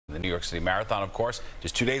New York City Marathon, of course,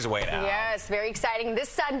 just 2 days away now. Yes, very exciting. This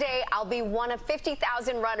Sunday, I'll be one of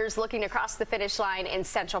 50,000 runners looking to cross the finish line in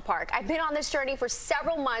Central Park. I've been on this journey for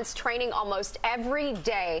several months, training almost every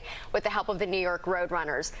day with the help of the New York Road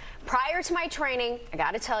Runners. Prior to my training, I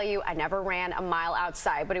got to tell you, I never ran a mile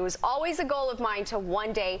outside, but it was always a goal of mine to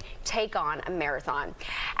one day take on a marathon.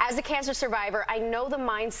 As a cancer survivor, I know the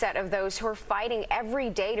mindset of those who are fighting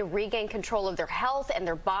every day to regain control of their health and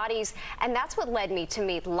their bodies, and that's what led me to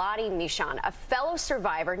meet Lottie Mishan, a fellow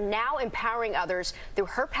survivor now empowering others through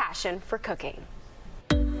her passion for cooking.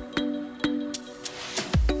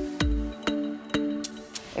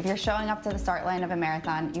 If you're showing up to the start line of a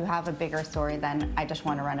marathon, you have a bigger story than I just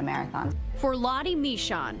want to run a marathon. For Lottie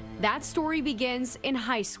Mishan, that story begins in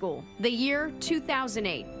high school, the year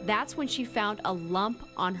 2008. That's when she found a lump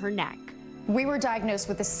on her neck. We were diagnosed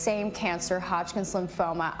with the same cancer, Hodgkin's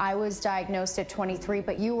lymphoma. I was diagnosed at 23,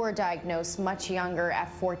 but you were diagnosed much younger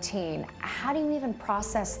at 14. How do you even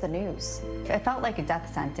process the news? It felt like a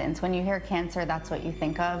death sentence. When you hear cancer, that's what you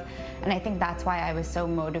think of. And I think that's why I was so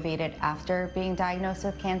motivated after being diagnosed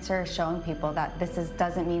with cancer, showing people that this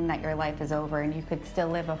doesn't mean that your life is over and you could still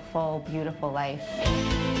live a full, beautiful life.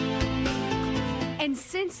 And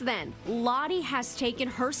since then, Lottie has taken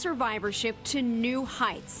her survivorship to new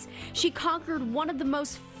heights. She conquered one of the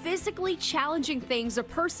most physically challenging things a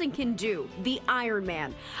person can do, the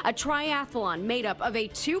Ironman, a triathlon made up of a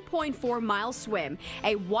 2.4-mile swim,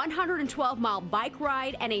 a 112-mile bike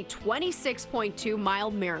ride, and a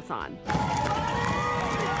 26.2-mile marathon.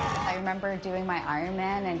 I remember doing my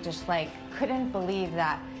Ironman and just couldn't believe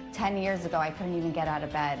that 10 years ago, I couldn't even get out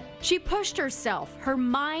of bed. She pushed herself, her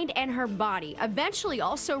mind and her body, eventually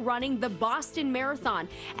also running the Boston Marathon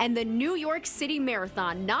and the New York City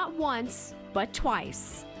Marathon, not once, but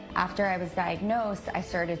twice. After I was diagnosed, I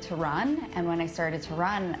started to run, and when I started to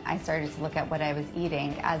run, I started to look at what I was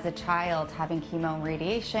eating. As a child, having chemo and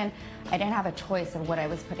radiation, I didn't have a choice of what I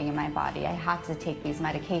was putting in my body. I had to take these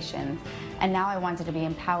medications, and now I wanted to be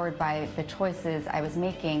empowered by the choices I was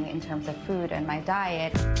making in terms of food and my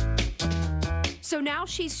diet. So now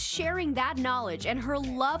she's sharing that knowledge and her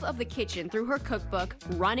love of the kitchen through her cookbook,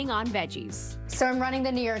 Running on Veggies. So I'm running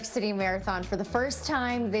the New York City Marathon for the first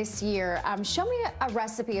time this year. Show me a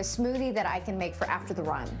recipe, a smoothie that I can make for after the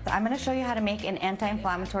run. I'm going to show you how to make an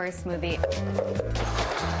anti-inflammatory smoothie.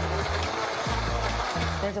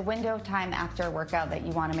 There's a window of time after a workout that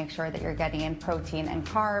you want to make sure that you're getting in protein and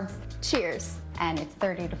carbs. Cheers. And it's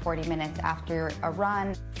 30 to 40 minutes after a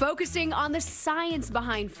run. Focusing on the science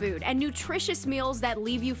behind food and nutritious meals that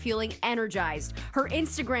leave you feeling energized. Her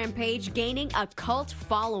Instagram page gaining a cult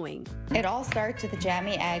following. It all starts with the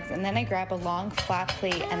jammy eggs, and then I grab a long flat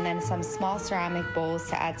plate and then some small ceramic bowls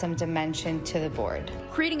to add some dimension to the board.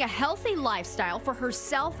 Creating a healthy lifestyle for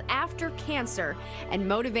herself after cancer and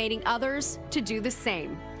motivating others to do the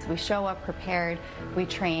same. We show up prepared, we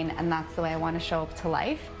train, and that's the way I want to show up to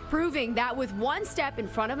life. Proving that with one step in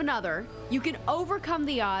front of another, you can overcome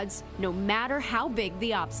the odds no matter how big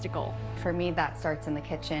the obstacle. For me, that starts in the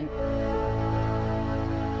kitchen.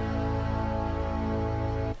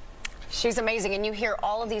 She's amazing, and you hear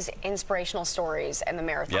all of these inspirational stories in the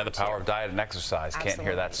marathon. Yeah, the power of diet and exercise. Absolutely. Can't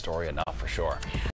hear that story enough, for sure.